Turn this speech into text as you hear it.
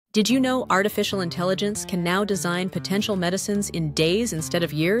Did you know artificial intelligence can now design potential medicines in days instead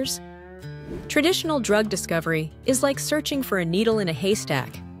of years? Traditional drug discovery is like searching for a needle in a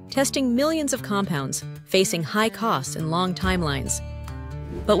haystack, testing millions of compounds, facing high costs and long timelines.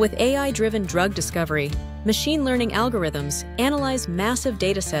 But with AI-driven drug discovery, machine learning algorithms analyze massive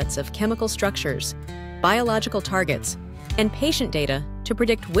datasets of chemical structures, biological targets, and patient data to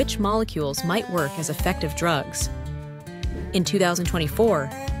predict which molecules might work as effective drugs. In 2024,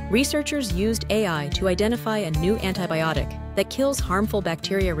 researchers used AI to identify a new antibiotic that kills harmful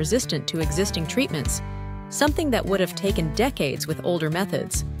bacteria resistant to existing treatments, something that would have taken decades with older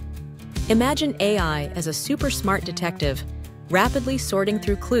methods. Imagine AI as a super smart detective, rapidly sorting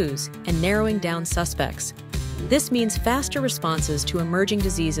through clues and narrowing down suspects. This means faster responses to emerging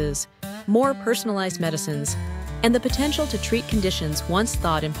diseases, more personalized medicines, and the potential to treat conditions once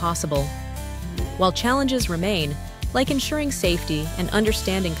thought impossible. While challenges remain, like ensuring safety and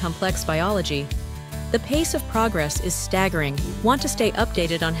understanding complex biology, the pace of progress is staggering. Want to stay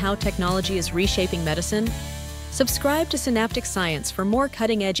updated on how technology is reshaping medicine? Subscribe to Synaptic Science for more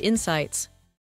cutting-edge insights.